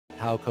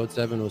how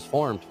Codeseven was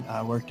formed.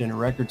 I worked in a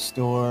record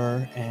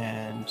store,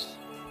 and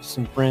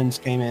some friends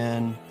came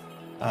in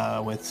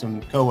with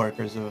some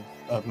coworkers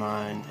of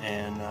mine,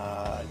 and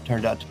it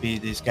turned out to be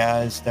these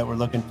guys that were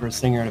looking for a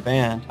singer in a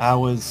band. I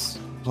was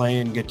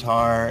playing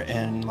guitar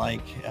in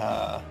like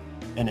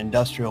an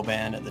industrial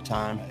band at the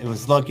time. It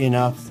was lucky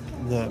enough,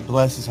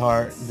 bless his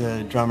heart,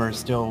 the drummer is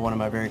still one of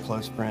my very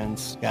close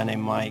friends, a guy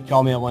named Mike. He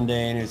called me up one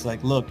day and he was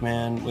like, look,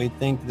 man, we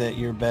think that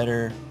you're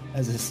better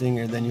as a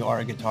singer than you are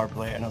a guitar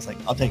player. And I was like,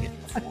 I'll take it,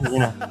 you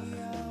know.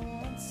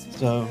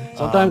 So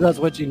sometimes that's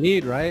what you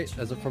need, right?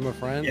 From a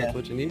friend, yeah. That's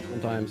what you need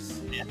sometimes.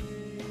 Yeah.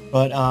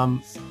 But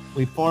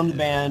we formed the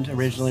band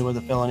originally with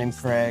a fellow named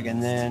Craig,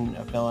 and then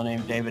a fellow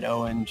named David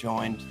Owen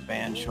joined the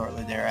band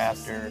shortly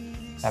thereafter,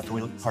 after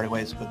we parted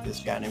ways with this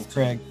guy named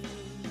Craig.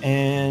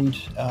 And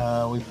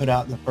we put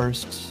out the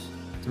first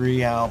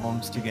 3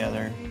 albums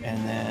together,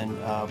 and then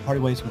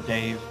parted ways with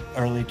Dave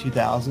early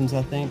 2000s,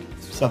 I think.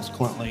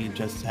 Subsequently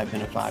just have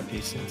been a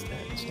 5-piece since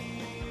then. So.